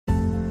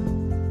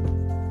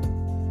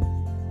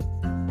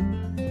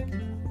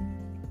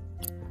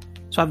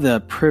So I have the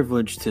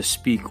privilege to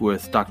speak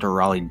with Dr.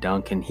 Raleigh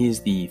Duncan.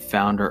 He's the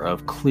founder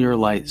of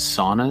Clearlight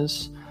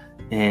Saunas,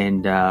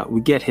 and we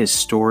get his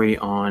story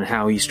on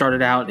how he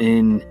started out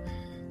in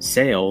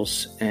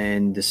sales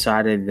and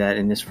decided that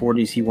in his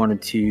 40s he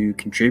wanted to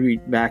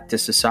contribute back to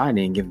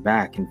society and give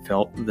back, and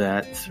felt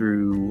that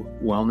through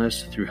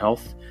wellness, through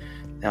health,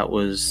 that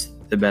was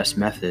the best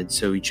method.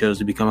 So he chose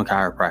to become a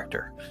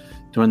chiropractor.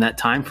 During that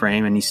time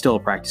frame, and he's still a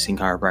practicing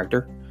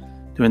chiropractor,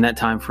 during that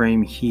time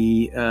frame,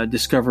 he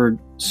discovered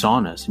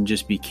saunas and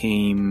just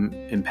became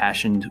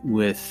impassioned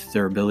with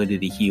their ability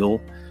to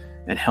heal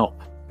and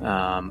help.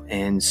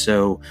 And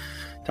so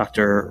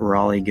Dr.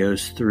 Raleigh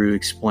goes through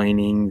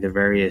explaining the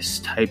various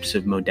types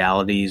of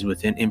modalities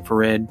within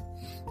infrared,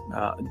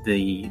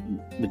 the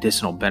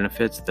medicinal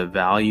benefits, the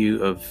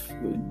value of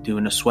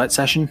doing a sweat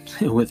session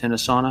within a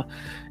sauna,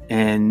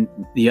 and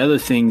the other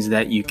things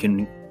that you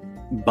can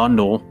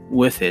bundle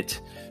with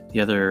it. The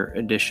other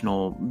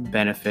additional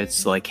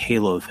benefits like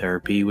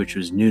halotherapy, which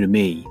was new to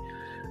me,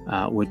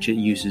 which it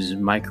uses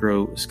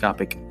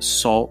microscopic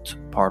salt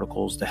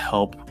particles to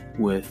help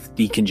with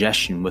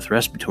decongestion with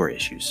respiratory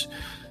issues.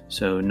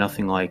 So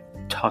nothing like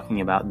talking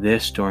about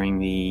this during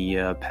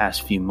the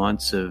past few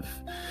months of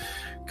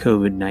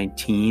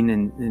COVID-19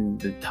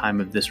 and the time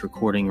of this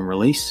recording and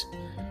release.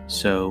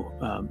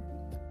 So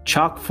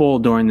chock full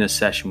during this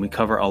session. We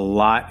cover a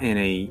lot in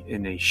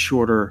a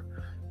shorter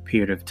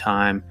period of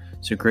time.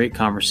 It's a great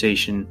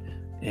conversation,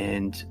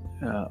 and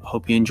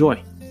hope you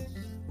enjoy.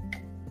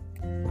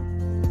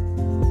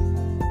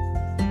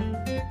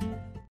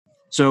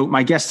 So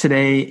my guest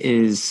today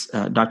is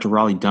Dr.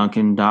 Raleigh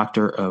Duncan,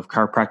 doctor of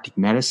chiropractic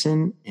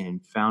medicine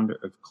and founder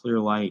of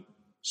Clearlight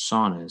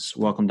Saunas.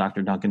 Welcome,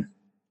 Dr. Duncan.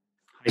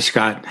 Hi,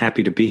 Scott.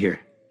 Happy to be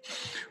here.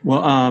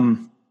 Well,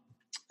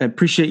 I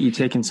appreciate you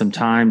taking some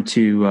time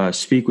to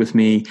speak with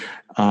me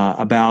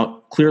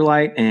about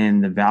Clearlight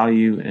and the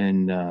value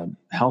and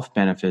health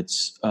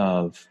benefits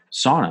of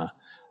sauna.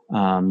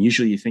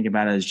 Usually you think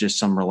about it as just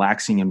some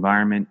relaxing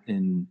environment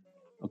and,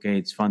 okay,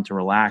 it's fun to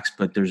relax,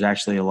 but there's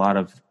actually a lot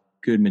of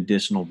good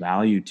medicinal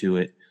value to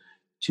it,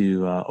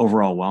 to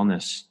overall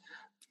wellness.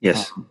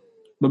 Yes.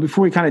 But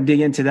before we kind of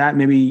dig into that,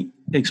 maybe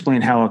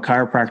explain how a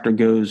chiropractor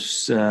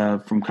goes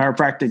from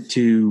chiropractic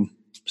to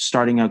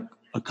starting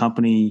a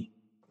company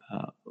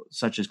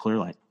such as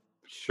Clearlight.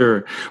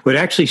 Sure. What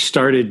actually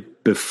started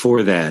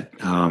before that,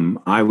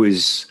 I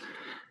was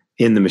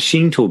in the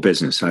machine tool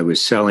business. I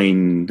was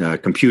selling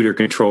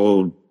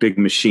computer-controlled big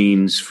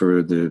machines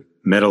for the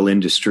metal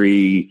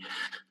industry,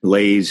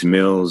 lathes,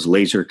 mills,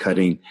 laser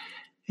cutting.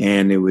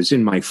 And it was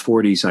in my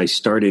 40s I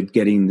started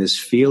getting this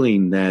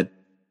feeling that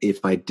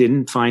if I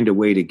didn't find a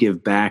way to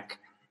give back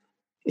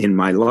in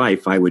my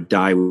life, I would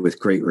die with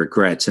great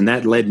regrets. And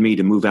that led me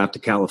to move out to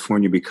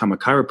California, become a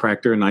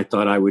chiropractor. And I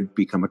thought I would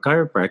become a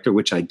chiropractor,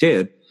 which I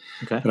did.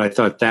 Okay. But I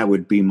thought that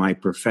would be my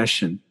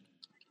profession.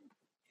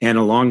 And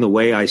along the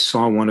way, I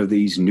saw one of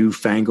these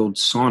newfangled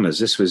saunas.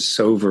 This was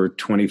over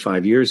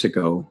 25 years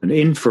ago, an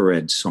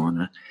infrared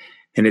sauna.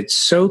 And it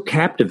so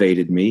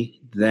captivated me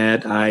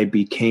that I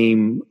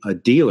became a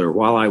dealer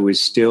while I was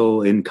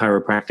still in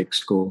chiropractic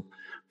school.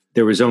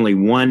 There was only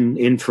one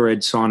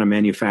infrared sauna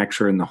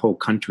manufacturer in the whole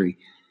country.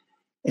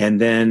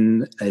 And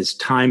then as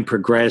time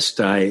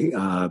progressed,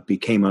 I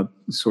became a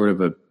sort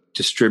of a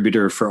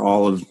distributor for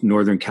all of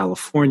Northern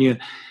California.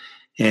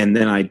 And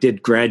then I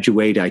did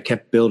graduate. I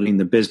kept building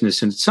the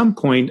business. And at some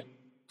point,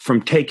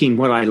 from taking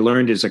what I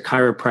learned as a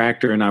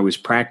chiropractor, and I was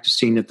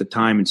practicing at the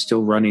time and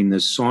still running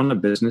this sauna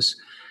business,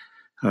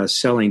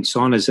 selling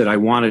saunas, that I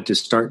wanted to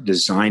start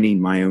designing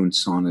my own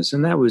saunas.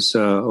 And that was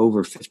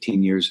over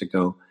 15 years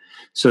ago.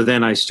 So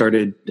then I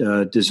started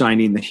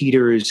designing the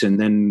heaters, and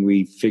then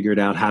we figured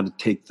out how to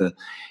take the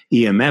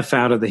EMF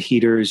out of the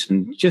heaters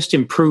and just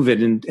improve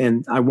it.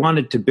 And I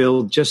wanted to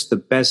build just the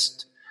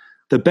best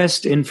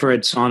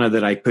infrared sauna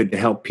that I could to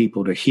help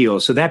people to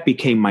heal. So that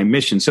became my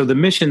mission. So the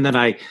mission that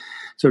I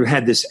sort of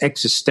had this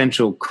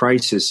existential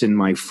crisis in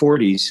my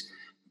 40s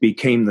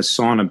became the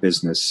sauna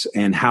business,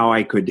 and how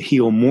I could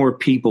heal more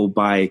people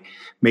by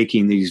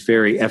making these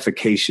very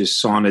efficacious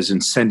saunas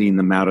and sending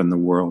them out in the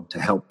world to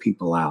help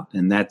people out.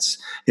 And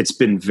it's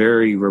been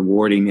very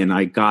rewarding, and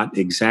I got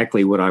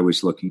exactly what I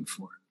was looking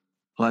for.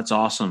 Well, that's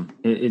awesome.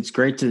 It's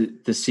great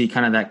to see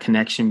kind of that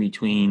connection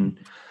between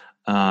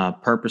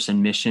purpose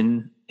and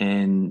mission,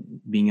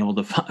 and being able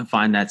to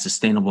find that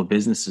sustainable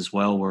business as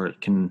well, where it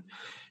can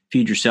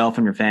feed yourself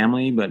and your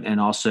family,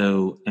 and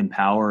also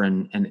empower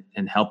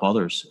and help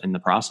others in the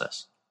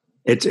process.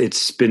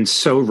 It's been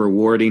so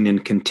rewarding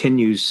and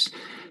continues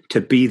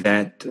to be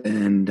that.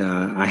 And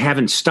I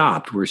haven't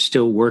stopped. We're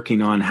still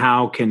working on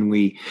how can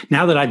we,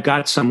 now that I've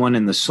got someone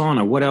in the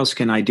sauna, what else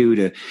can I do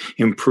to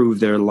improve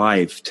their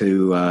life,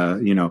 to,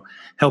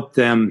 help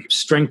them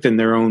strengthen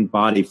their own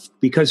body?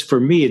 Because for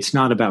me, it's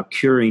not about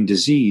curing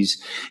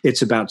disease.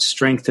 It's about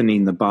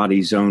strengthening the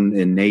body's own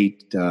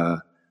innate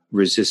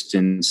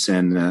resistance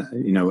and,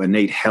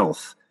 innate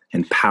health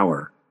and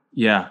power.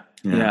 Yeah.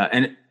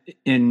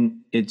 And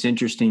it's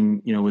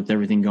interesting, with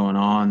everything going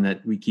on,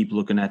 that we keep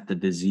looking at the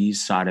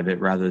disease side of it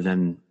rather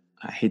than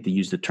I hate to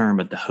use the term,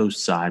 but the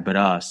host side, but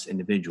us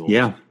individuals.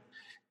 Yeah.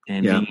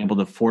 And being able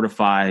to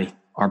fortify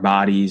our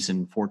bodies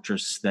and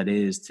fortress that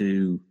is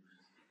to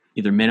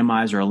either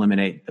minimize or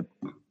eliminate the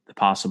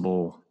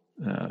possible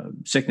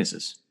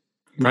sicknesses.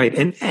 Right.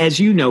 And as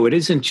you know, it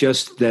isn't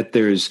just that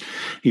there's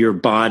your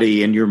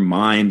body and your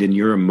mind and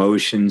your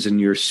emotions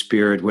and your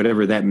spirit,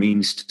 whatever that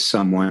means to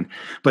someone,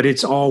 but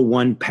it's all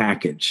one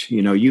package.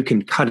 You know, you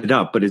can cut it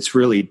up, but it's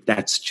really,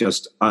 that's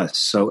just us.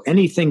 So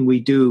anything we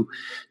do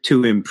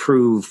to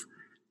improve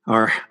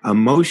our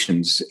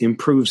emotions,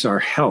 improves our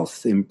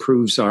health,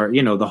 improves our,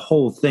 you know, the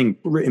whole thing,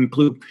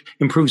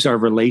 improves our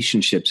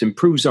relationships,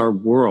 improves our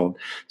world.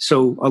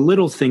 So a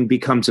little thing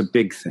becomes a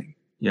big thing.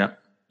 Yeah.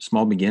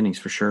 Small beginnings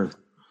for sure.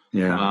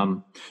 Yeah.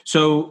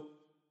 So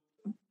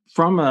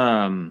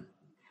from,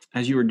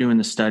 as you were doing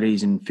the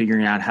studies and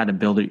figuring out how to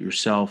build it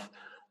yourself,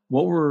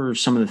 what were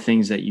some of the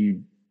things that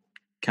you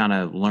kind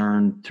of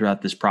learned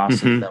throughout this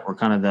process that were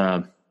kind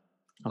of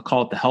I'll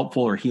call it the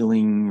helpful or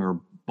healing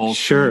or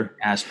bolstering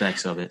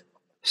aspects of it?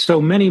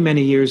 So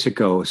many years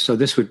ago, so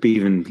this would be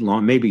even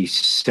long, maybe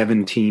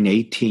 17,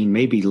 18,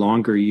 maybe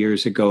longer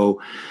years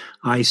ago,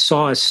 I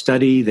saw a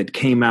study that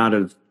came out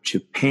of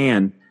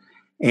Japan,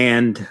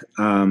 and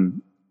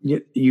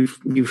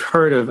you've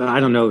heard of, I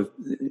don't know,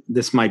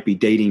 this might be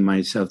dating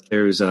myself.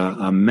 There's a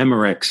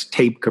Memorex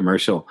tape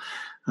commercial,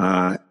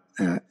 Ella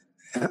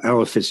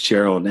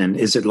Fitzgerald, and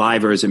is it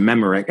live or is it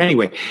Memorex?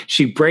 Anyway,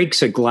 she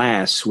breaks a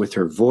glass with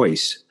her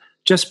voice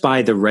just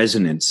by the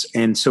resonance.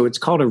 And so it's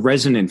called a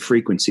resonant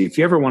frequency. If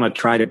you ever want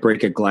to try to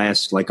break a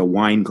glass, like a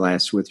wine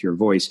glass with your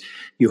voice,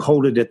 you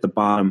hold it at the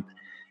bottom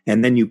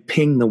and then you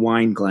ping the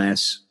wine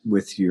glass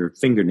with your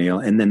fingernail.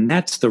 And then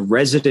that's the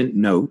resonant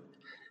note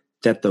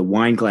that the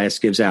wine glass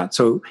gives out.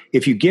 So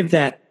if you give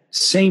that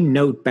same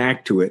note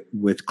back to it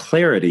with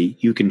clarity,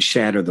 you can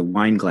shatter the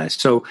wine glass.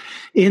 So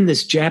in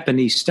this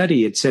Japanese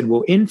study, it said,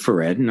 well,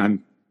 infrared, and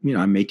I'm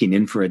making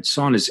infrared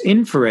saunas.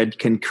 Infrared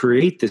can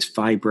create this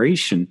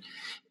vibration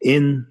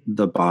in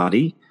the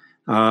body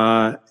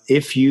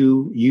if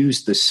you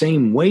use the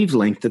same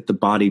wavelength that the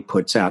body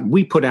puts out.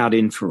 We put out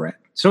infrared.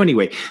 So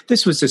anyway,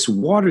 this was this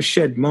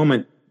watershed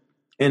moment.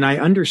 And I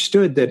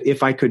understood that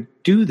if I could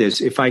do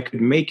this, if I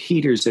could make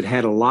heaters that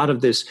had a lot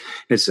of this,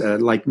 it's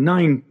like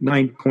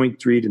 9.3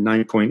 to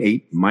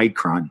 9.8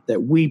 micron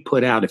that we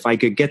put out, if I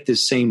could get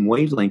this same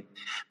wavelength,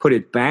 put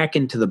it back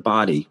into the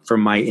body from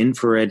my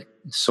infrared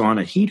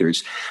sauna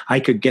heaters, I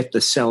could get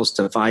the cells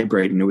to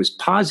vibrate. And it was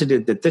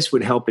posited that this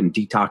would help in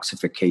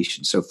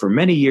detoxification. So for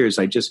many years,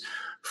 I just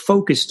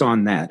focused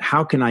on that.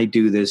 How can I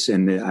do this?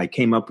 And I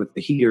came up with the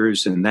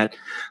heaters, and that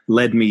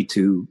led me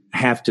to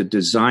have to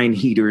design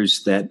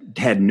heaters that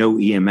had no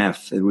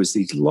EMF. It was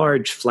these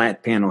large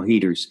flat panel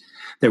heaters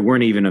that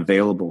weren't even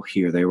available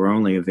here. They were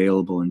only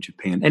available in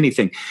Japan.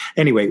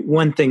 Anyway,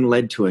 one thing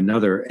led to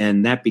another,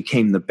 and that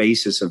became the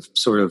basis of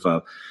sort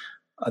of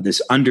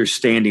this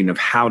understanding of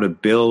how to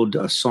build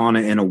a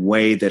sauna in a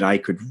way that I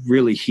could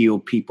really heal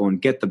people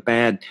and get the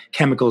bad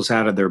chemicals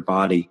out of their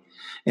body.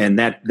 And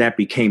that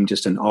became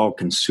just an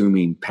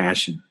all-consuming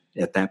passion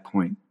at that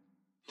point.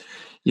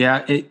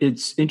 Yeah,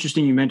 it's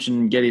interesting you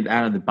mentioned getting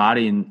out of the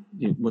body and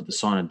what the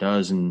sauna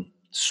does and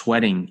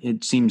sweating.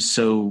 It seems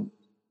so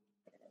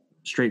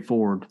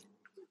straightforward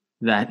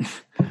that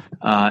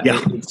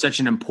it's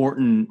such an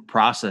important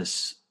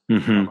process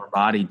of our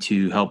body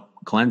to help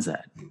cleanse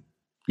that.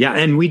 Yeah,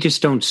 and we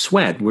just don't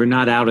sweat. We're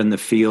not out in the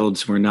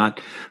fields. We're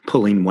not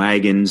pulling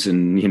wagons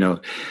and,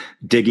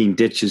 digging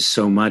ditches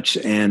so much.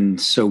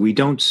 And so we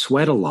don't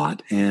sweat a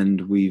lot,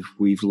 and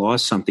we've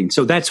lost something.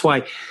 So that's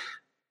why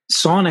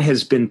sauna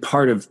has been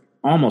part of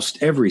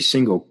almost every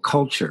single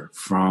culture,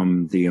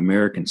 from the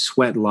American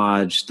sweat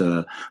lodge,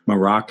 the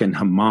Moroccan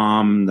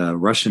hammam, the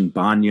Russian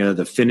banya,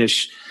 the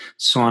Finnish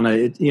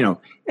sauna.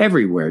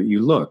 Everywhere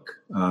you look,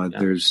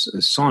 there's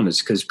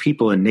saunas, because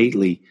people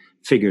innately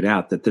figured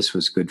out that this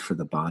was good for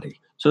the body.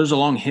 So there's a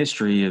long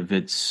history of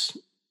its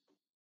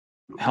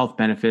health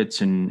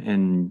benefits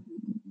and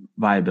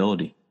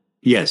viability.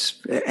 Yes.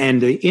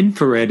 And the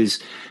infrared is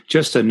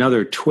just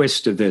another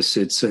twist of this.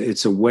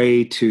 It's a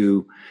way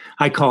to,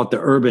 I call it the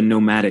urban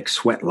nomadic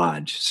sweat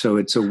lodge. So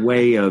it's a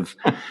way of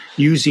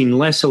using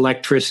less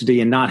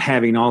electricity and not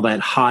having all that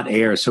hot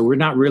air. So we're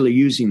not really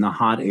using the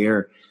hot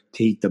air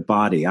to heat the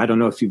body. I don't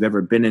know if you've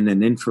ever been in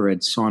an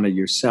infrared sauna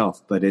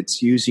yourself, but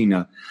it's using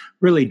a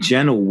really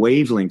gentle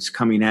wavelengths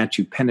coming at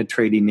you,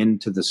 penetrating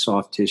into the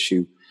soft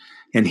tissue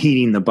and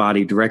heating the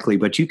body directly.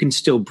 But you can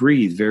still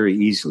breathe very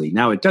easily.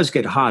 Now, it does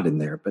get hot in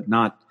there, but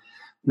not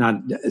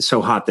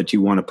so hot that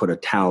you want to put a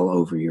towel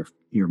over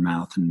your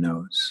mouth and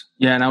nose.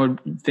 Yeah, and I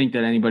would think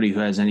that anybody who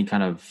has any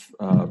kind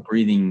of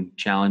breathing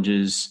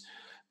challenges,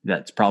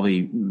 that's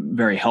probably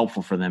very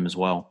helpful for them as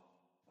well.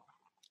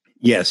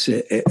 Yes,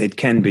 it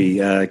can be,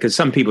 because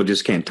some people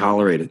just can't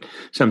tolerate it.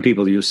 Some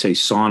people, you say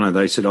sauna,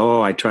 they said,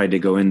 I tried to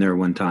go in there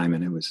one time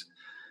and it was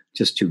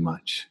just too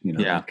much,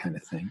 that kind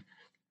of thing.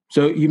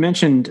 So you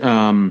mentioned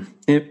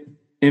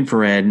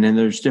infrared, and then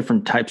there's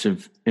different types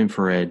of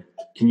infrared.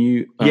 Can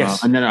you,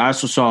 yes. And then I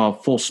also saw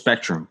full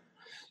spectrum.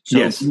 So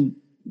yes. can you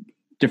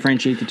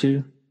differentiate the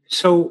two?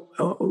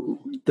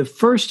 The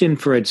first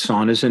infrared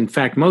saunas, in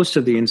fact, most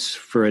of the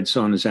infrared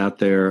saunas out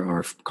there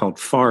are called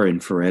far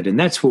infrared, and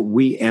that's what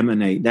we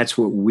emanate. That's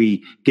what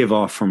we give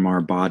off from our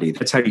body.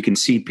 That's how you can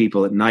see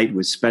people at night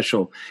with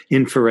special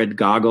infrared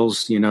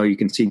goggles. You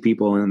can see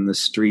people in the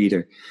street,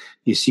 or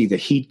you see the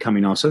heat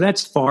coming off. So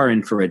that's far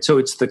infrared. So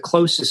it's the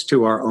closest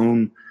to our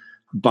own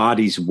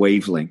body's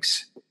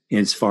wavelengths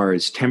as far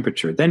as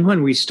temperature. Then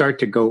when we start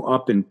to go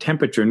up in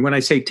temperature, and when I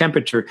say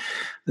temperature,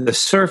 the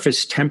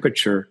surface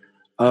temperature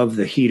of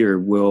the heater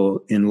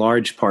will in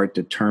large part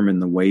determine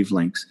the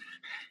wavelengths.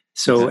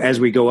 So as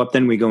we go up,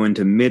 then we go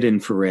into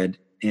mid-infrared.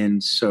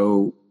 And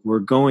so we're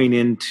going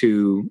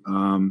into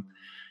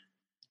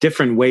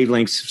different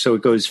wavelengths. So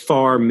it goes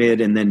far, mid,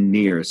 and then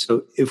near.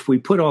 So if we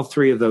put all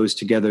three of those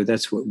together,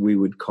 that's what we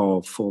would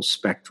call full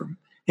spectrum.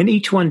 And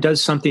each one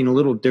does something a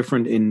little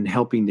different in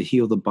helping to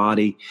heal the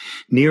body.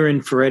 Near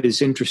infrared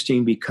is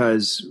interesting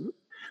because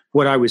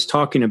what I was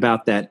talking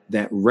about, that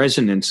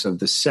resonance of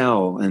the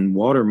cell and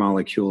water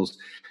molecules,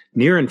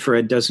 near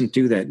infrared doesn't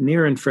do that.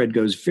 Near infrared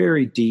goes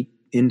very deep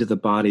into the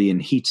body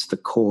and heats the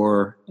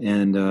core,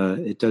 and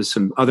it does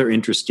some other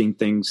interesting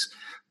things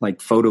like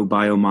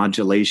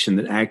photobiomodulation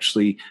that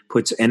actually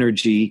puts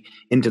energy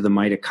into the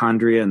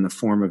mitochondria in the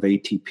form of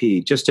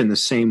ATP, just in the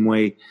same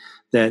way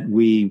that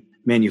we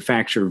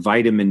manufacture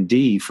vitamin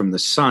D from the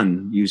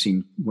sun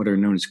using what are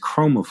known as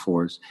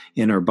chromophores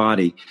in our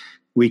body.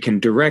 We can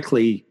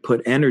directly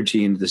put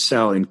energy into the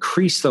cell,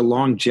 increase the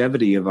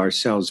longevity of our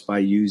cells by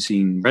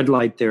using red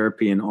light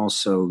therapy and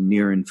also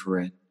near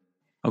infrared.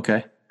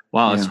 Okay.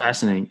 Wow, that's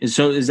fascinating.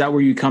 So is that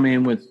where you come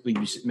in with, like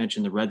you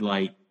mentioned, the red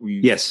light?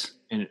 Yes.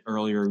 And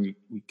earlier we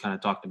kind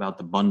of talked about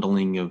the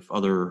bundling of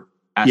other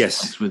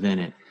aspects within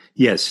it.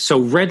 Yes. So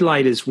red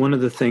light is one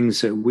of the things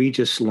that we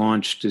just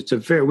launched.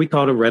 We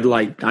call it a red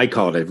light. I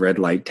call it a red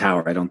light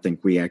tower. I don't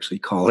think we actually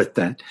call it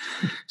that.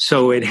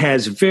 So it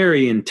has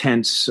very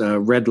intense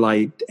red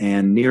light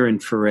and near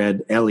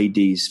infrared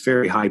LEDs,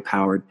 very high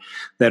powered,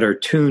 that are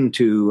tuned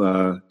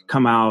to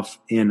come out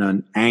in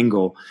an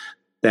angle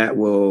that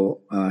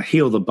will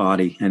heal the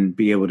body and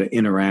be able to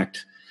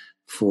interact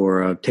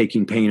for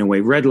taking pain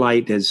away. Red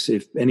light, as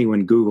if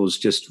anyone Googles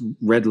just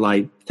red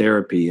light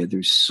therapy,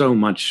 there's so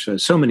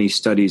many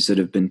studies that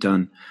have been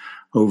done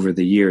over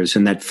the years,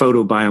 and that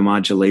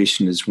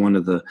photobiomodulation is one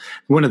of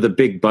the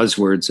big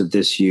buzzwords of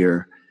this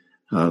year.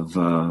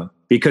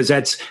 Because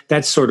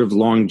that's sort of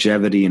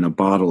longevity in a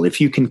bottle.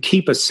 If you can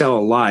keep a cell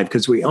alive,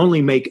 because we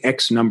only make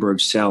X number of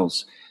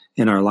cells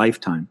in our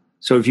lifetime,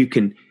 so if you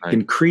can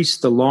increase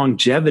the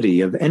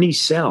longevity of any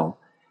cell,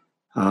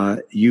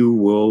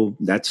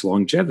 that's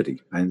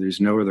longevity, and there's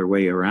no other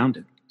way around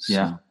it.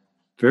 So,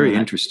 very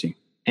interesting.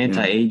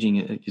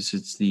 Anti-aging, I guess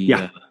it's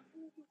the...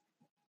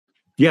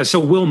 So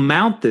we'll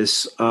mount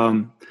this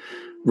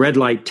red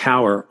light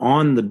tower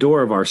on the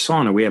door of our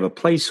sauna. We have a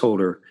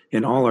placeholder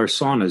in all our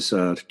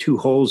saunas, 2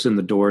 holes in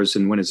the doors,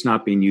 and when it's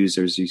not being used,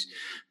 there's these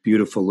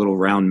beautiful little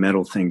round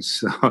metal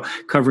things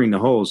covering the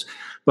holes.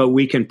 But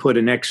we can put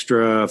an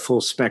extra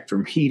full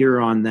spectrum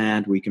heater on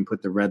that. We can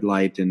put the red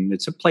light, and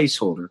it's a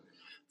placeholder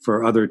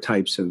for other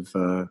types of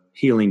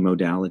healing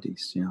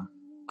modalities. Yeah.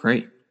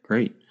 Great.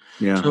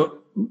 Yeah. So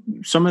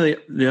some of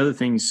the other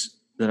things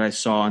that I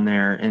saw in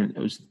there, and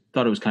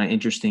thought it was kind of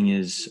interesting,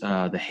 is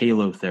the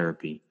halo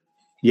therapy.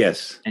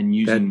 Yes. And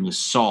using the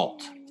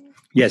salt.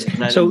 Yes. Is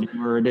that a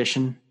newer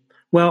addition?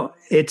 Well,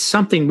 it's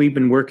something we've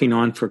been working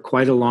on for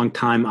quite a long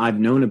time. I've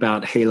known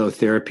about halo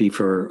therapy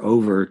for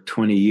over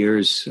 20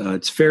 years.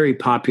 It's very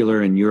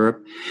popular in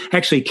Europe.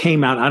 Actually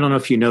came out, I don't know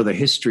if you know the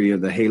history of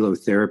the halo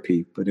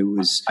therapy, but it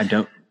was...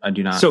 I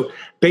do not. So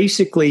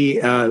basically,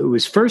 it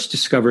was first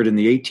discovered in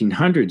the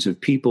 1800s of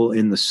people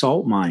in the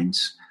salt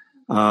mines.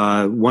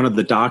 One of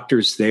the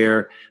doctors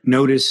there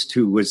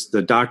who was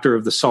the doctor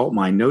of the salt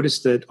mine,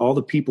 noticed that all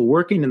the people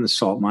working in the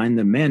salt mine,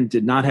 the men,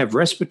 did not have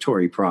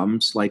respiratory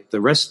problems like the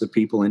rest of the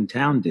people in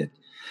town did.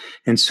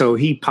 And so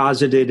he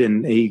posited,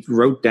 and he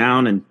wrote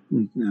down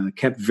and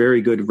kept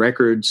very good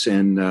records,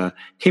 and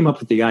came up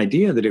with the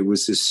idea that it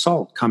was this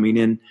salt coming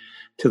in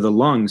to the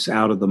lungs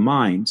out of the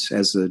mines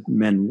as the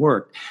men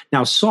worked.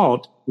 Now,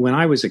 salt, when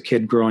I was a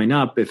kid growing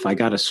up, if I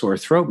got a sore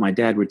throat, my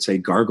dad would say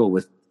gargle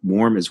with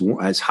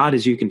as hot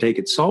as you can take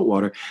it salt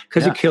water,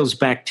 because it kills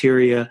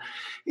bacteria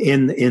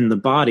in the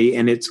body,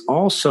 and it's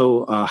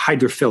also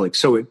hydrophilic,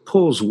 so it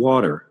pulls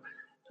water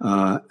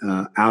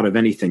out of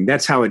anything.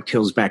 That's how it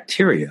kills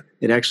bacteria.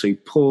 It actually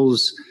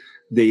pulls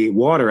the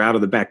water out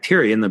of the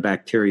bacteria, and the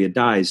bacteria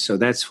dies. So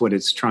that's what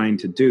it's trying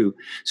to do.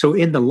 So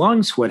in the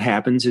lungs, what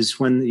happens is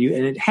and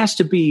it has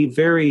to be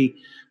very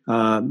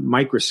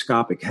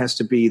microscopic, it has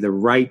to be the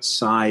right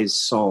size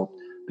salt,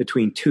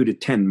 between 2 to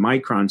 10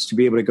 microns, to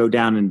be able to go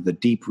down into the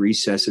deep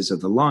recesses of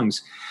the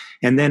lungs.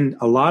 And then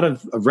a lot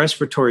of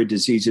respiratory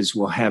diseases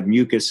will have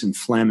mucus and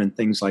phlegm and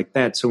things like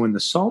that. So when the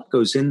salt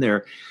goes in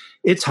there,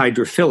 it's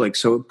hydrophilic,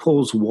 so it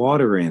pulls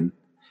water in.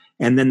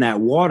 And then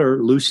that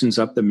water loosens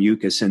up the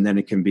mucus, and then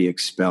it can be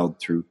expelled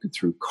through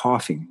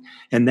coughing.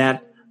 And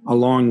that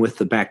along with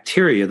the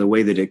bacteria, the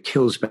way that it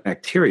kills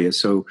bacteria.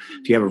 So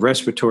if you have a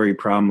respiratory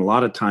problem, a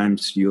lot of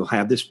times you'll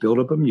have this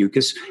buildup of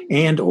mucus,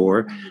 and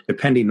or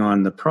depending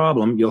on the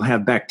problem, you'll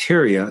have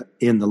bacteria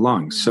in the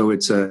lungs. So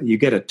you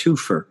get a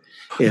twofer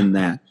in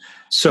that.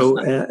 So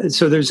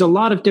there's a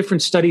lot of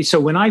different studies. So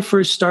when I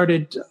first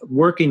started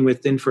working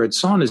with infrared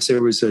saunas,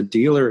 there was a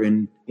dealer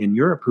in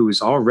Europe who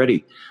was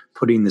already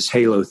putting this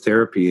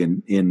halotherapy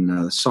in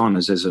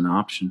saunas as an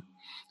option.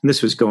 And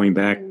this was going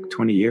back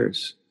 20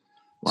 years.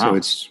 Wow.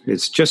 So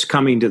it's just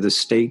coming to the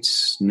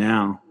States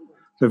now.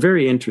 They're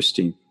very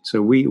interesting.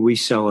 So we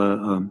sell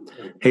a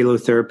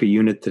halotherapy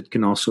unit that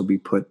can also be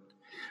put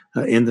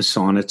in the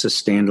sauna. It's a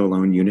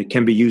standalone unit.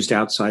 Can be used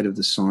outside of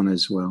the sauna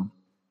as well.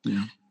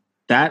 Yeah.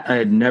 That I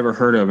had never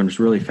heard of, and it's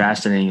really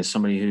fascinating. As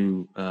somebody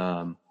who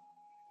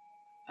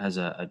has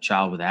a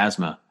child with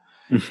asthma,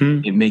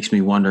 it makes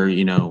me wonder,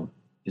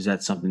 is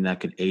that something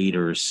that could aid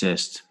or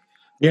assist?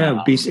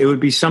 Yeah, it would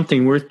be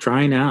something worth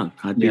trying out.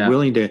 I'd be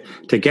willing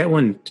to get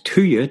one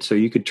to you so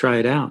you could try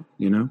it out,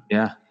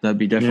 Yeah, that'd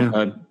be definitely,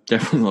 I'd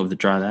definitely love to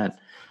try that.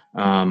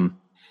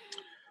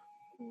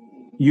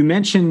 You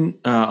mentioned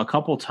a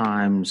couple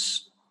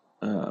times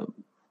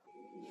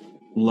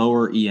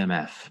lower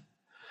EMF.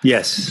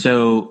 Yes.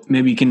 So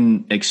maybe you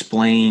can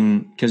explain,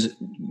 because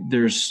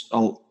there's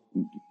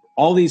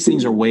all these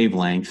things are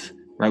wavelength,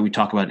 right? We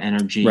talk about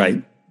energy,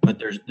 right? But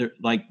there's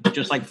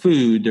just like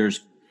food,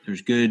 there's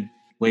good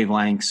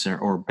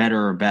wavelengths or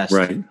better or best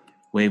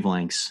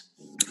wavelengths.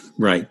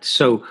 Right.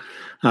 So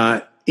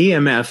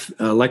EMF,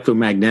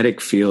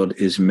 electromagnetic field,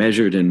 is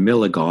measured in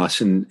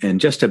milligauss, and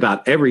just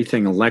about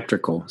everything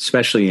electrical,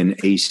 especially in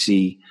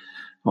AC,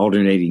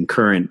 alternating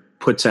current,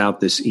 puts out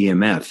this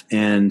EMF.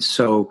 And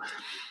so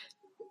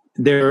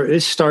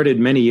it started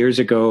many years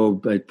ago,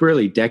 but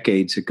really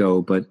decades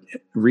ago, but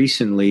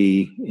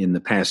recently in the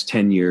past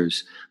 10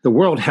 years, the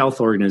World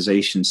Health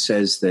Organization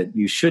says that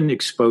you shouldn't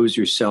expose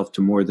yourself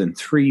to more than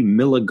 3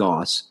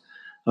 milligauss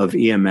of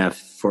EMF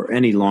for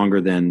any longer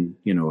than,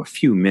 a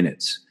few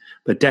minutes,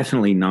 but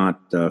definitely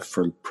not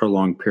for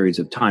prolonged periods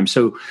of time.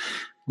 So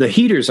the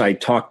heaters I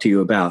talked to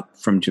you about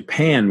from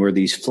Japan were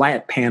these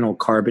flat panel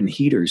carbon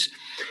heaters.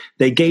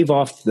 They gave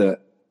off the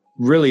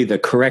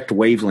correct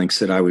wavelengths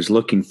that I was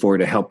looking for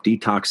to help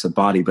detox the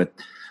body. But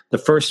the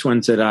first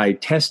ones that I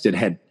tested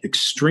had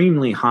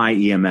extremely high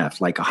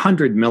EMF, like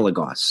 100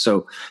 milligauss.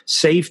 So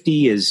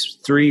safety is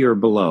 3 or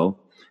below,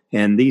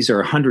 and these are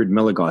 100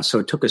 milligauss. So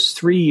it took us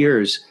 3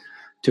 years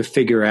to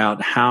figure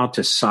out how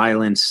to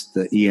silence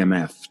the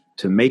EMF,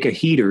 to make a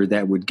heater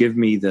that would give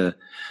me the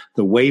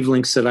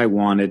wavelengths that I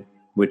wanted,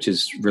 which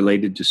is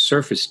related to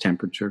surface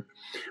temperature,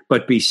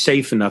 but be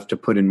safe enough to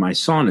put in my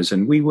saunas.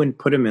 And we wouldn't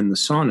put them in the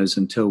saunas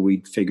until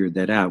we'd figured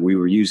that out. We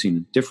were using a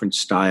different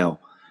style,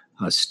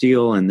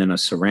 steel and then a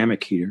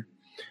ceramic heater.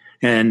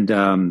 And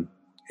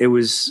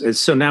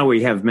so now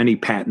we have many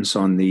patents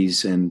on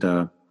these,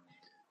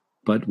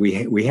 but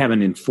we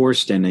haven't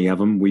enforced any of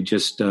them. We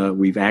just, I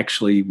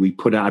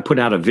put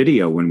out a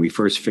video when we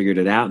first figured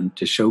it out and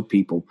to show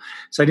people.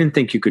 So I didn't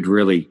think you could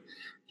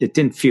it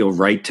didn't feel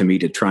right to me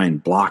to try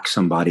and block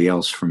somebody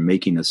else from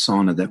making a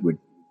sauna that would,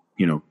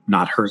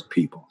 not hurt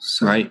people.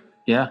 So, right.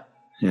 Yeah.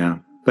 Yeah.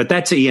 But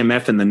that's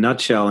EMF in the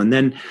nutshell. And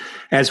then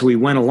as we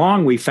went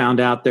along, we found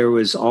out there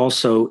was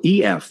also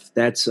EF.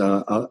 That's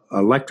a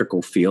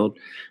electrical field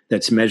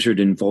that's measured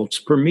in volts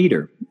per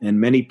meter.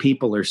 And many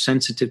people are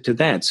sensitive to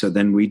that. So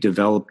then we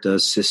developed a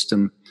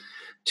system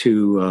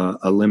to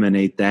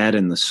eliminate that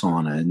in the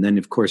sauna. And then,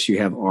 of course, you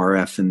have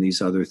RF and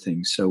these other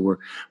things. So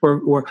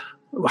we're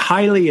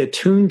highly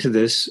attuned to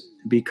this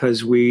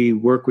because we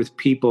work with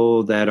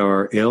people that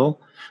are ill,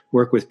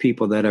 work with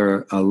people that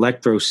are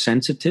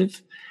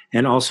electrosensitive,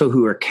 and also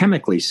who are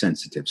chemically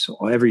sensitive. So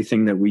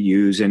everything that we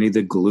use, any of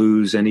the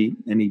glues,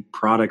 any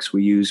products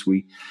we use,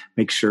 we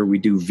make sure we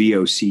do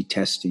VOC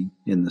testing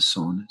in the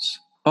saunas.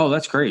 Oh,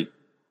 that's great.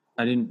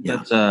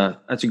 That's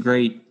a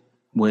great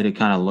way to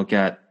kind of look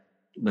at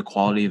the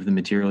quality of the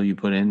material you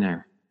put in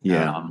there.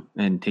 Yeah.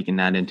 And taking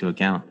that into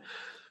account.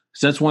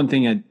 So that's one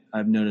thing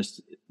I've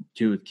noticed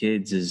too with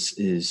kids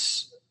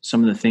is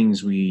some of the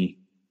things we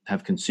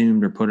have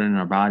consumed or put in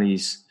our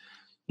bodies,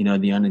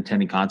 the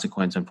unintended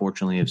consequence,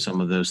 unfortunately, of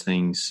some of those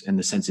things and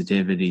the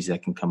sensitivities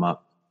that can come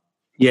up.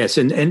 Yes.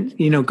 And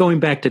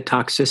going back to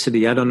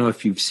toxicity, I don't know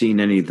if you've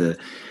seen any of the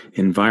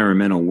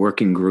environmental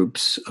working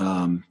groups,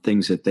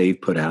 things that they've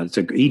put out. It's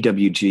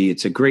EWG.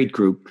 It's a great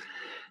group.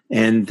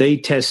 And they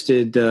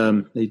tested,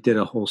 they did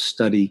a whole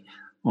study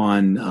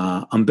on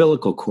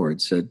umbilical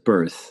cords at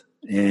birth.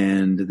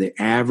 And the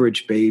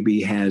average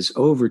baby has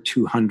over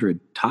 200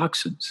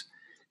 toxins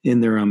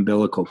in their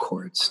umbilical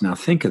cords. Now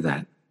think of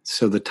that.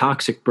 So the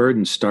toxic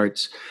burden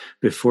starts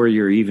before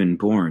you're even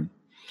born.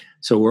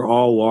 So we're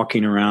all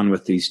walking around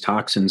with these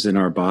toxins in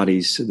our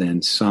bodies.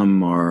 Then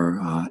some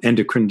are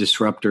endocrine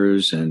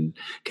disruptors and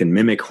can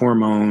mimic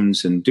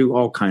hormones and do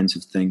all kinds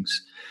of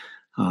things.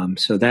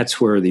 So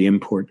that's where the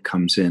import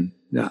comes in.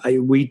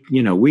 We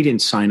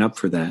didn't sign up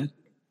for that,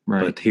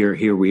 right? But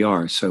here we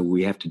are. So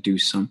we have to do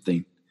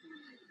something.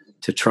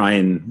 to try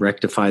and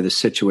rectify the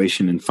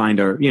situation and find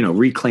our,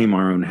 reclaim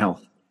our own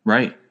health.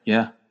 Right.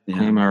 Yeah.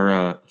 Claim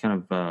our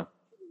kind of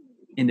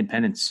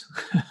independence.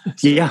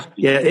 Yeah.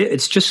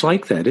 It's just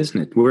like that, isn't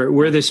it?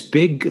 We're this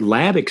big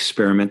lab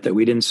experiment that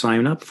we didn't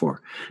sign up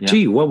for. Yeah.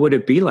 Gee, what would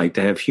it be like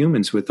to have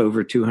humans with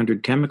over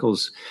 200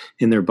 chemicals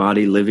in their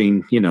body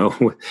living,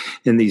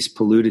 in these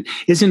polluted?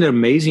 Isn't it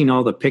amazing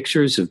all the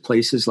pictures of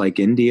places like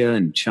India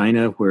and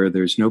China where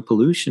there's no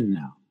pollution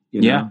now?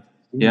 Yeah.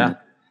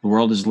 The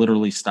world is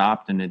literally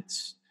stopped and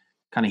it's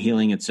kind of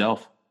healing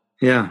itself.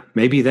 Yeah.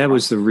 Maybe that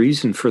was the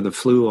reason for the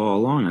flu all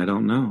along. I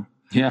don't know.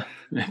 Yeah.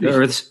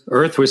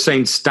 Earth was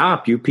saying,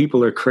 stop, you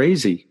people are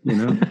crazy.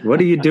 What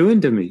are you doing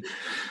to me?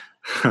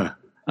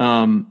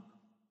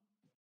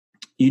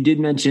 You did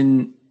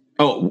mention,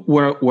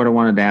 what I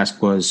wanted to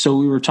ask was, so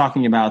we were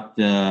talking about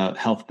the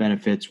health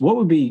benefits. What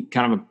would be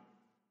kind of a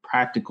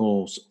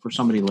practical for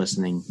somebody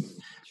listening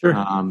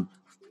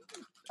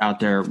out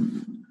there?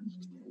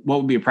 What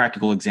would be a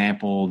practical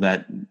example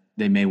that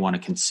they may want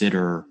to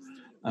consider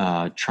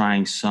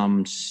trying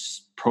some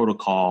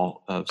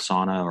protocol of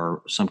sauna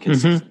or some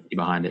consistency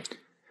behind it?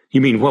 You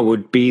mean what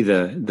would be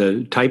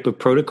the type of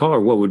protocol,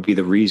 or what would be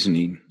the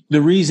reasoning?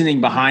 The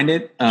reasoning behind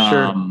it,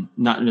 not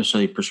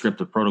necessarily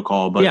prescriptive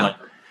protocol, but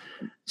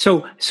So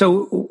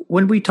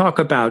when we talk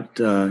about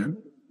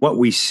what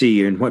we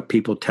see and what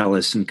people tell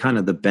us and kind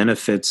of the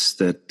benefits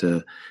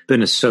that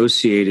been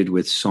associated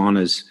with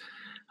saunas,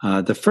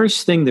 the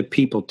first thing that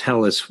people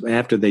tell us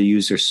after they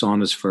use their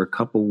saunas for a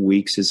couple of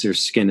weeks is their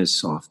skin is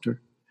softer.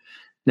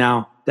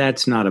 Now,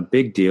 that's not a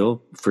big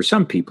deal. For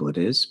some people it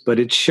is, but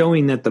it's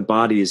showing that the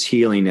body is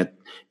healing.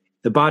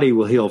 The body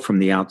will heal from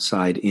the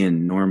outside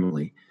in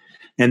normally.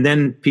 And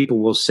then people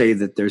will say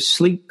that their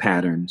sleep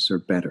patterns are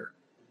better.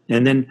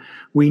 And then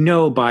we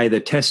know by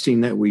the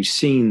testing that we've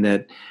seen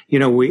that,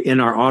 we in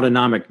our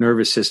autonomic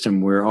nervous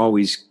system, we're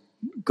always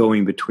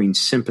going between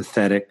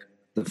sympathetic,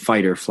 the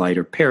fight or flight,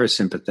 or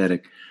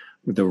parasympathetic,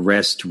 the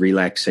rest,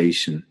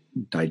 relaxation,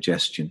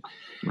 digestion.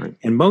 Right.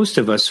 And most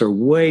of us are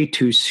way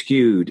too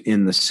skewed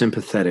in the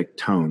sympathetic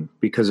tone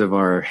because of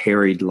our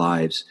harried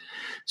lives.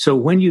 So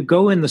when you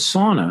go in the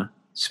sauna,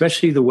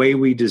 especially the way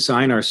we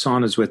design our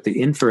saunas with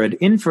the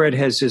infrared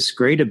has this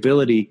great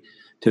ability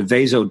to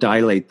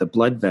vasodilate the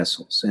blood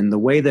vessels. And the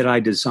way that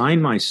I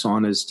design my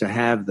saunas to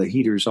have the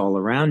heaters all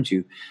around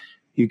you,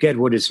 you get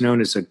what is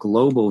known as a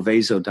global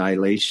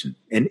vasodilation.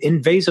 And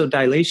in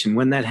vasodilation,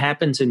 when that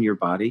happens in your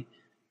body,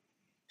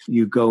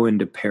 you go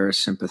into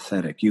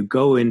parasympathetic. You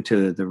go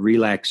into the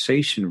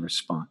relaxation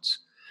response.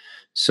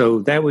 So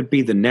that would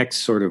be the next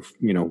sort of,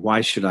 why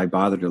should I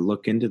bother to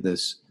look into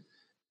this?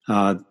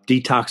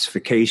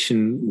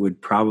 Detoxification would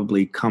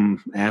probably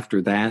come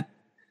after that.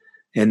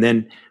 And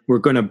then we're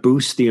going to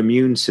boost the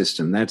immune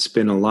system. That's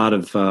been a lot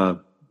of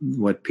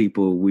what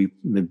we've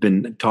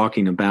been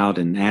talking about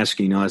and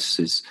asking us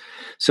is,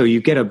 so you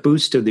get a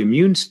boost of the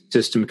immune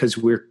system because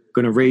we're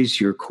going to raise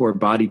your core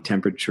body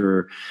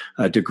temperature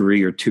a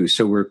degree or two.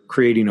 So we're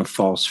creating a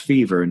false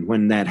fever. And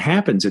when that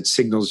happens, it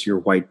signals your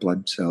white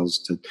blood cells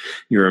to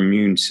your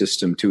immune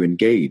system to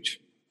engage.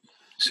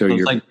 So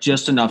it's like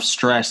just enough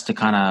stress to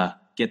kind of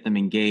get them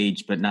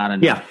engaged, but not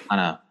enough to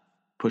kind of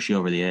push you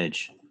over the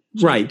edge.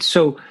 Right.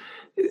 So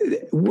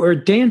we're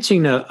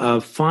dancing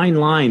a fine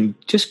line.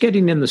 Just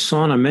getting in the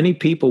sauna, many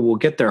people will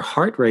get their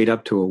heart rate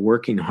up to a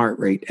working heart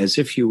rate as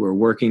if you were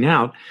working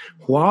out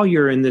while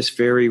you're in this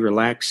very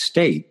relaxed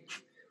state.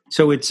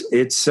 So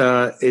it's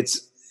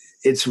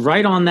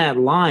right on that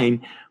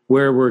line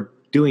where we're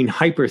doing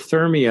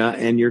hyperthermia,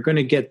 and you're going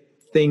to get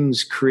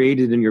things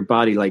created in your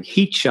body like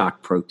heat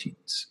shock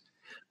proteins,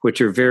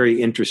 which are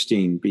very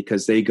interesting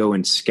because they go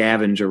and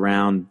scavenge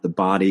around the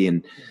body,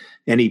 and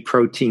any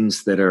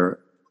proteins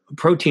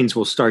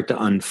will start to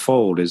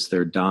unfold as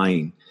they're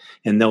dying,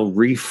 and they'll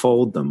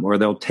refold them, or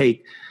they'll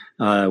take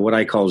what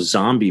I call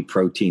zombie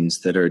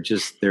proteins that are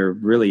they're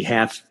really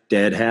half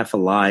dead, half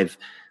alive.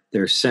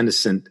 They're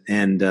senescent,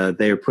 and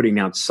they're putting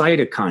out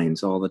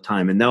cytokines all the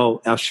time, and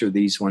they'll usher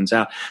these ones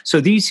out.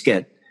 So these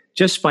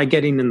just by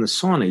getting in the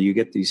sauna, you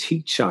get these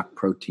heat shock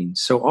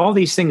proteins. So all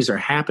these things are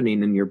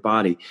happening in your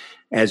body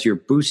as you're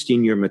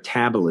boosting your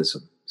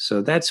metabolism.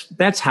 So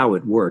that's how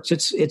it works.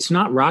 It's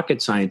not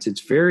rocket science.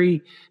 It's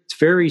very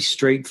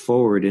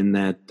straightforward in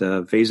that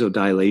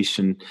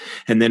vasodilation,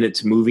 and then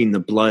it's moving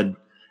the blood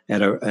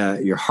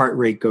at your heart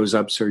rate goes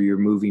up, so you're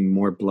moving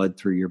more blood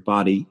through your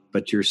body,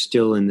 but you're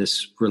still in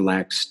this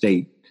relaxed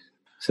state.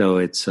 So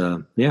it's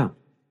yeah.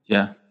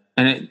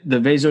 And the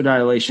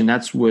vasodilation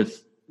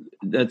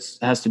that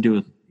has to do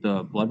with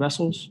the blood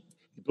vessels.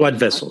 Blood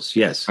vessels,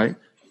 yes. Right.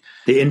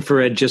 The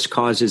infrared just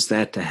causes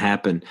that to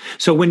happen.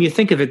 So when you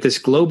think of it, this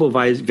global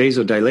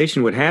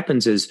vasodilation, what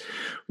happens is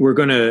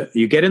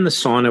you get in the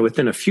sauna,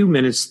 within a few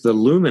minutes, the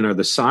lumen or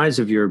the size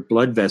of your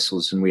blood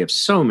vessels, and we have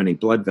so many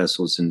blood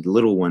vessels and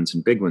little ones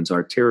and big ones,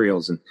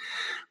 arterioles, and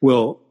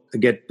will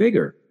get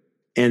bigger.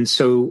 And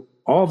so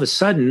all of a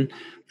sudden,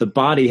 the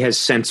body has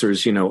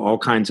sensors, all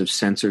kinds of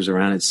sensors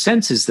around it. It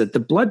senses that the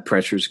blood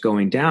pressure is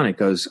going down. It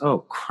goes, oh,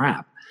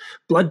 crap.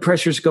 blood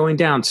pressure's going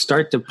down.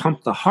 Start to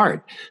pump the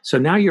heart. So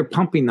now you're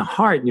pumping the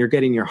heart and you're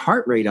getting your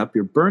heart rate up.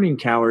 You're burning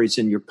calories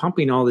and you're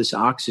pumping all this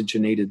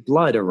oxygenated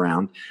blood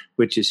around,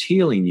 which is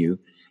healing you.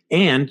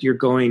 And you're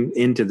going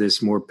into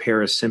this more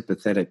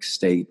parasympathetic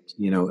state,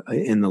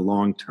 in the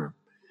long term.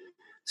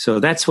 So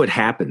that's what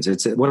happens.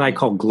 It's what I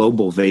call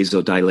global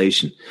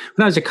vasodilation.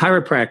 When I was a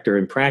chiropractor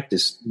in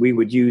practice, we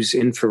would use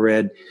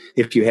infrared.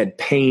 If you had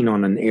pain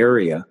on an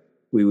area,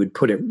 we would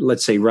put it,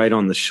 let's say, right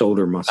on the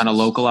shoulder muscle. Kind of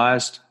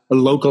localized? A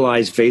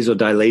localized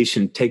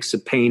vasodilation takes the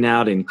pain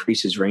out,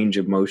 increases range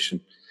of motion.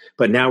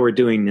 But now we're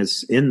doing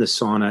this in the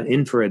sauna,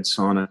 infrared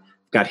sauna,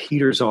 got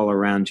heaters all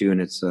around you,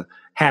 and it's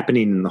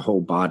happening in the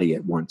whole body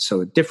at once.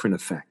 So a different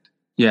effect.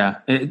 Yeah.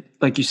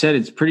 Like you said,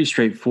 it's pretty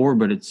straightforward,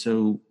 but it's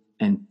so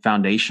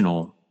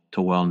foundational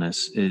to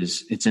wellness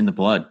is it's in the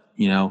blood,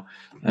 You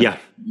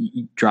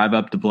drive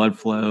up the blood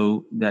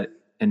flow that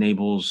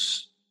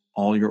enables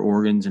all your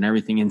organs and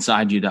everything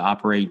inside you to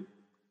operate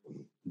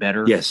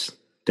better. Yes,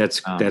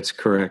 that's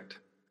correct.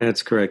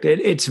 That's correct.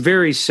 It's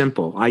very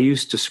simple. I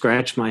used to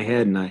scratch my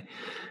head and I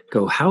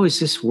go, how is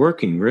this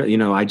working?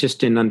 I just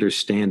didn't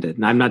understand it.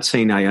 And I'm not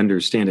saying I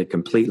understand it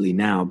completely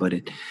now, but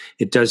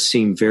it does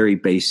seem very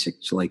basic,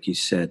 like you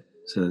said.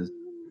 So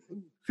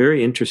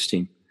very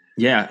interesting.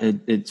 Yeah,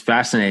 it's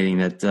fascinating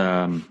that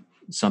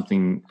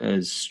something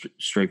as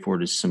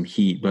straightforward as some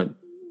heat, but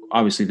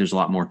obviously there's a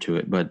lot more to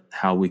it, but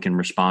how we can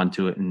respond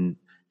to it and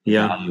the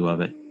value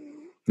of it.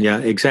 Yeah,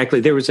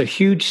 exactly. There was a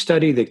huge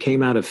study that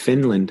came out of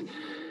Finland,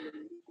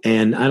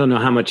 and I don't know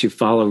how much you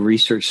follow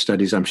research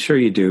studies. I'm sure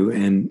you do.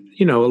 And,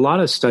 a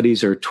lot of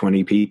studies are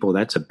 20 people.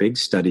 That's a big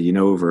study,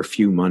 over a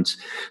few months.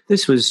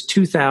 This was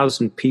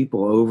 2,000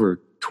 people over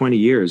 20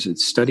 years.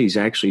 Its study's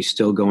actually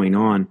still going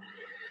on.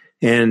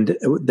 And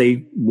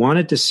they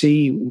wanted to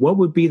see what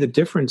would be the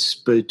difference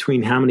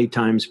between how many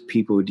times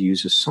people would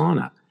use a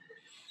sauna.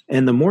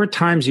 And the more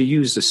times you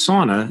use the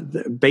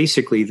sauna,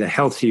 basically the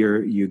healthier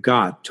you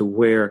got, to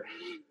where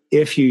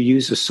if you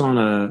use a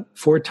sauna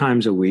 4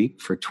 times a week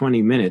for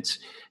 20 minutes,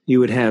 you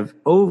would have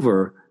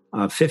over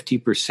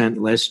 50%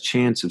 less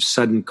chance of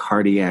sudden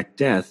cardiac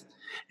death.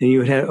 And you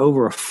would have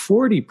over a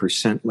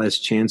 40% less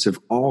chance of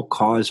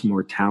all-cause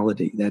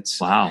mortality. That's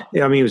wow.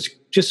 I mean,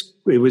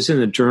 it was in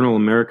the Journal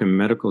of American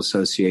Medical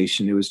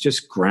Association. It was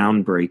just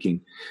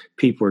groundbreaking.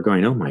 People were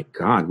going, oh my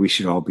God, we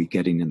should all be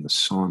getting in the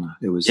sauna.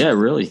 It was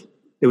really.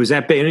 It was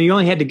that big. And you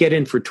only had to get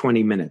in for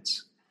 20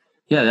 minutes.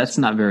 Yeah, that's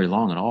not very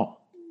long at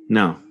all.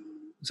 No.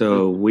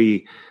 So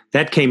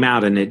that came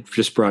out and it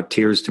just brought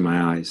tears to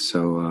my eyes.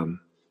 So,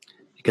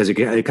 because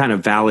it kind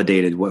of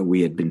validated what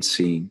we had been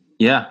seeing.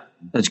 Yeah.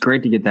 It's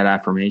great to get that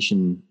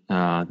affirmation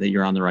that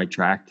you're on the right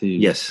track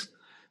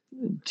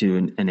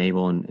to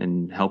enable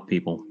and help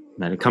people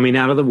medically. Coming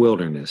out of the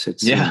wilderness,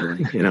 it's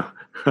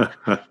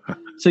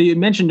So you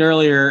mentioned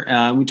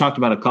earlier, we talked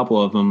about a couple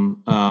of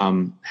them,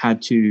 how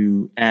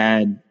to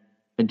add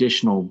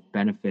additional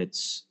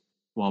benefits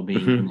while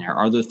being in there.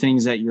 Are there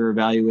things that you're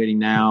evaluating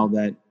now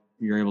that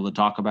you're able to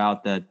talk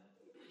about that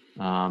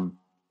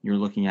you're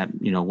looking at?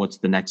 What's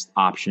the next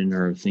option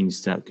or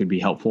things that could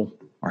be helpful?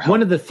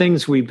 One of the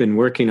things we've been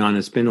working on,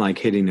 it's been like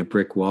hitting a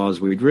brick walls.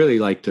 We'd really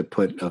like to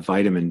put a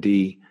vitamin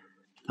D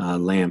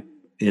lamp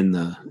in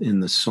the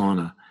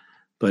sauna,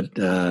 but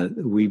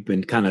we've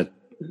been kind of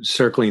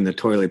circling the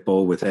toilet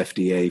bowl with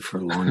FDA for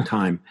a long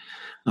time.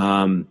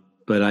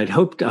 But I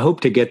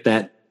hope to get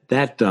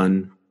that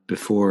done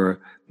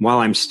while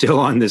I'm still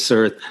on this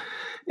earth,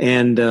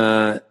 and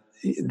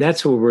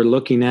that's what we're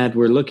looking at.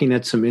 We're looking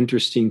at some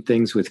interesting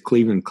things with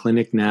Cleveland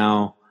Clinic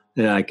now.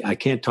 That I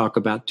can't talk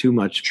about too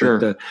much, sure.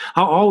 But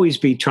I'll always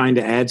be trying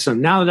to add some.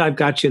 Now that I've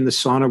got you in the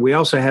sauna, we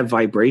also have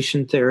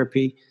vibration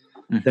therapy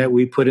that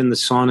we put in the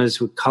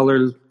saunas with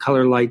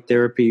color light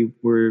therapy.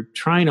 We're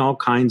trying all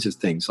kinds of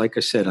things. Like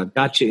I said, I've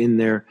got you in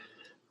there.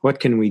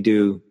 What can we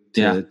do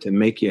to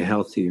make you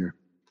healthier?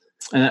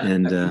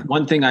 And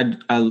one thing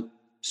I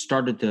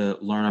started to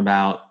learn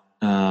about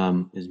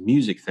is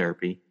music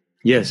therapy.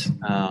 Yes,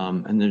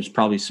 and there's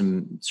probably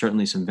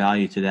certainly some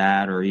value to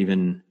that, or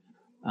even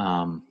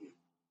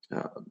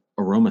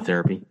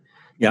aromatherapy.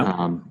 Yeah.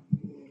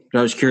 But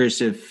I was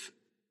curious if,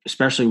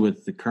 especially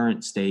with the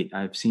current state,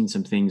 I've seen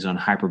some things on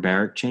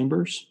hyperbaric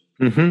chambers.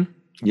 Mm-hmm.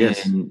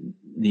 Yes. And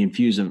the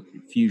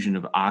infusion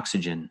of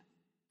oxygen.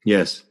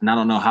 Yes. And I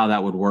don't know how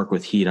that would work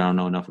with heat. I don't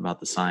know enough about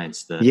the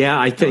science.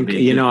 I think,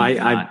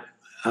 I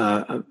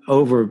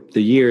over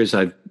the years,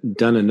 I've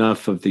done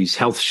enough of these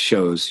health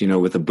shows,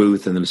 with a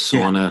booth and then a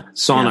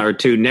sauna or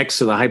two next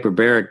to the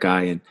hyperbaric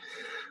guy. And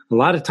a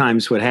lot of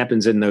times what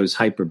happens in those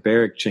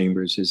hyperbaric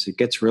chambers is it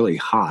gets really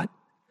hot.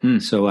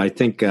 So I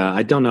think,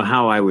 I don't know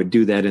how I would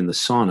do that in the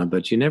sauna,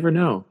 but you never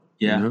know.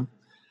 Yeah.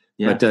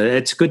 Yeah. But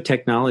it's good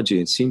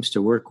technology. It seems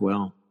to work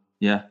well.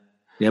 Yeah.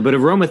 Yeah. But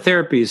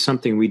aromatherapy is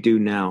something we do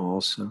now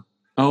also.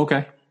 Oh,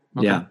 okay.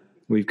 Yeah.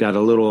 We've got a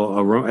little,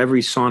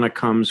 every sauna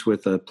comes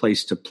with a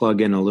place to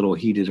plug in a little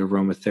heated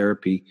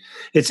aromatherapy.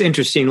 It's an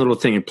interesting little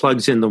thing. It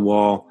plugs in the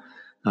wall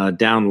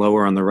down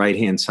lower on the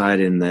right-hand side,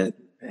 and that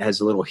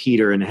has a little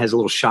heater and it has a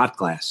little shot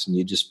glass, and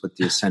you just put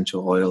the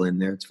essential oil in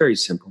there. It's very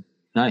simple.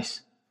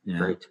 Nice. Yeah.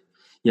 Great.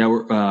 Yeah,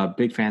 we're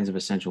big fans of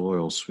essential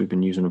oils. We've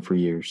been using them for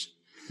years.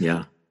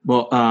 Yeah.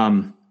 Well,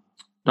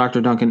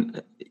 Dr.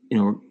 Duncan,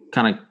 we're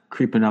kind of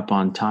creeping up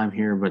on time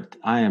here, but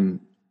I am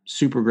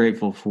super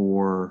grateful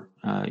for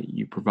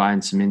you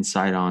providing some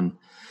insight on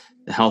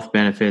the health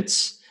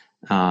benefits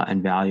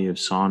and value of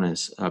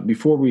saunas.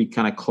 Before we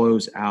kind of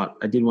close out,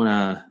 I did want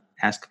to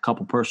ask a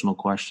couple personal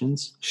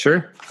questions.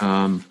 Sure.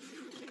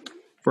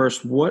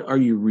 First, what are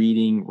you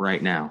reading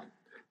right now?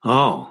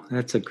 Oh,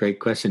 that's a great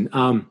question.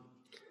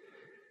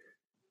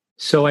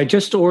 So I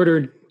just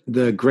ordered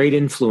The Great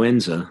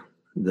Influenza,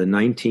 the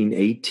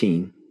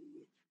 1918.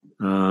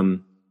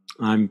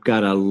 I've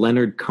got a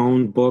Leonard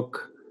Cohen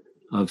book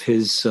of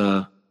his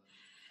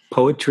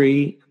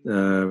poetry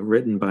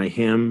written by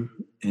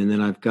him. And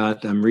then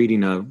I'm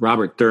reading a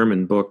Robert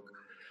Thurman book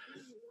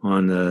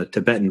on the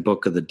Tibetan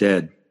Book of the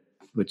Dead,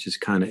 which is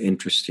kind of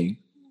interesting.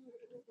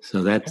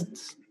 So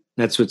that's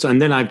what's,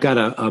 and then I've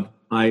got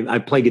I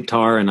play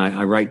guitar and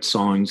I write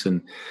songs.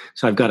 And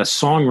so I've got a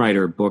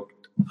songwriter book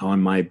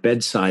on my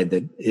bedside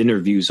that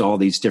interviews all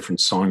these different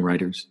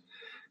songwriters.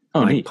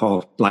 Like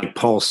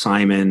Paul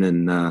Simon,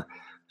 and that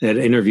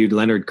interviewed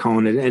Leonard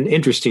Cohen, and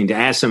interesting to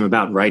ask them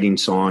about writing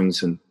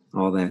songs and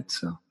all that.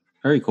 So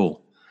very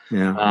cool.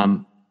 Yeah.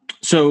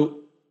 So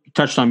you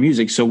touched on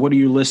music. So what are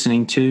you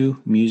listening to,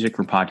 music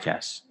or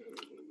podcasts?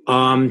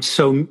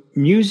 So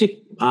music,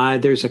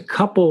 there's a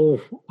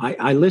couple.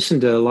 I listen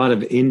to a lot of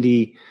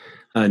indie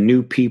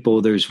new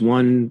people. There's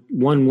one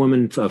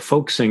woman, a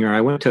folk singer.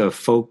 I went to a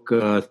folk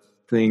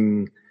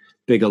thing.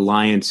 Big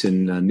alliance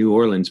in New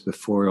Orleans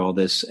before all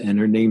this, and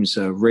her name's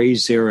Ray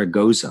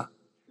Zaragoza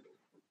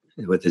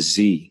with a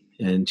Z,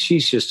 and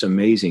she's just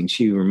amazing.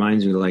 She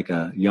reminds me of like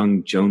a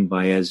young Joan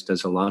Baez,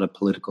 does a lot of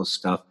political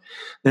stuff.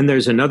 Then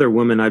there's another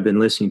woman I've been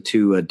listening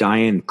to,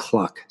 Diane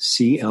Cluck,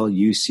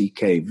 Cluck,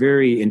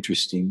 very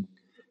interesting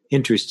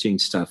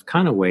stuff,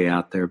 kind of way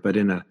out there, but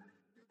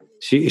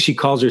she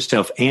calls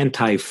herself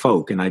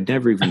anti-folk, and I'd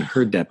never even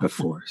heard that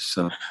before.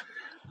 So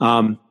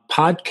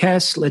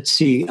podcasts, let's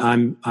see.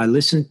 I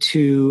listen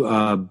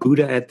to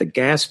Buddha at the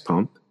Gas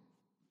Pump.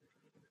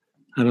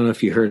 I don't know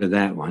if you heard of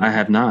that one. I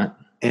have not.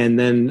 And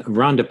then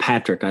Rhonda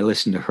Patrick, I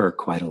listen to her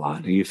quite a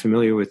lot. Are you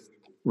familiar with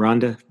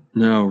Rhonda?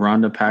 No,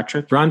 Rhonda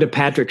Patrick? Rhonda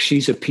Patrick,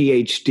 she's a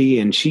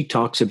PhD, and she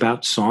talks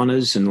about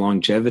saunas and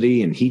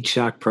longevity and heat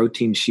shock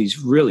protein. She's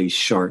really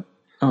sharp.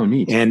 Oh,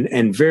 neat.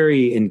 And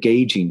very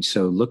engaging.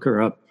 So look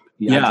her up.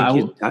 Yeah,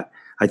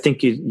 I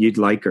think you'd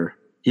like her.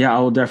 Yeah, I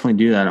will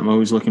definitely do that. I'm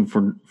always looking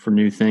for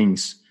new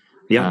things.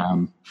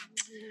 Yeah.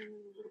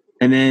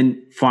 And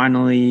then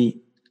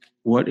finally,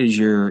 what is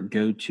your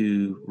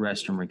go-to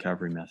rest and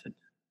recovery method?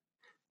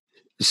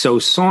 So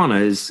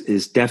sauna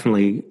is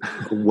definitely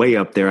way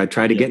up there. I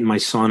try to get in my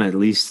sauna at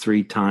least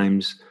 3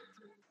 times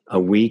a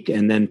week,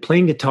 and then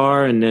playing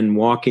guitar and then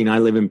walking. I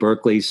live in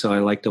Berkeley, so I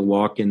like to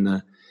walk in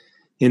the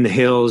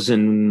hills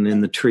and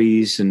in the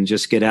trees and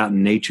just get out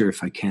in nature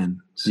if I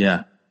can. So,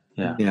 yeah.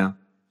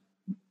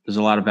 There's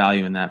a lot of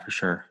value in that for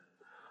sure.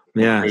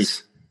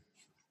 Yes.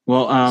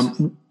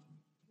 Well,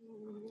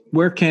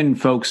 where can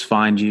folks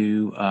find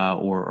you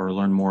or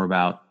learn more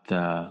about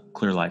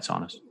Clear Light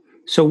Saunas?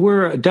 So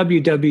we're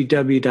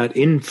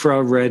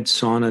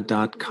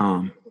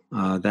www.infraredsauna.com.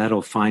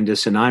 That'll find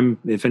us. And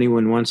if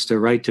anyone wants to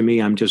write to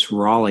me, I'm just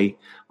Raleigh,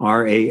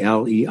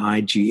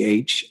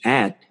 RALEIGH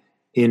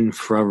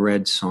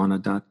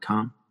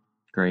 @infraredsauna.com.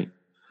 Great.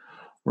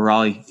 Well,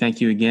 Raleigh,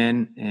 thank you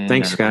again. And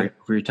thanks, Scott,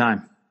 for your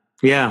time.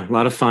 Yeah, a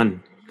lot of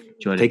fun.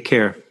 Enjoyed Take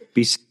care.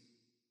 Be safe.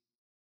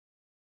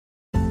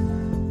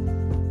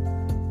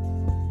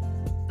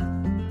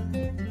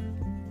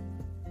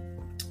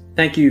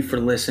 Thank you for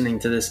listening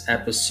to this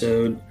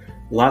episode.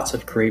 Lots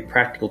of great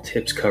practical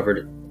tips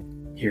covered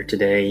here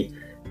today.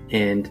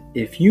 And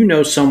if you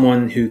know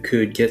someone who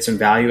could get some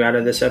value out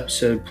of this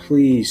episode,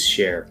 please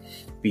share.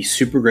 Be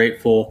super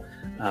grateful.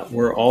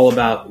 We're all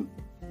about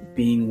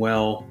being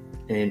well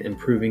and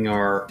improving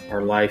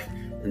our life.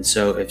 And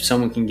so if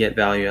someone can get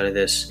value out of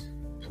this,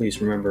 please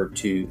remember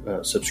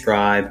to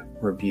subscribe,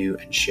 review,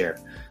 and share.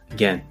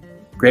 Again,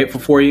 grateful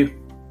for you.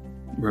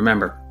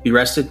 Remember, be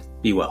rested,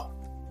 be well.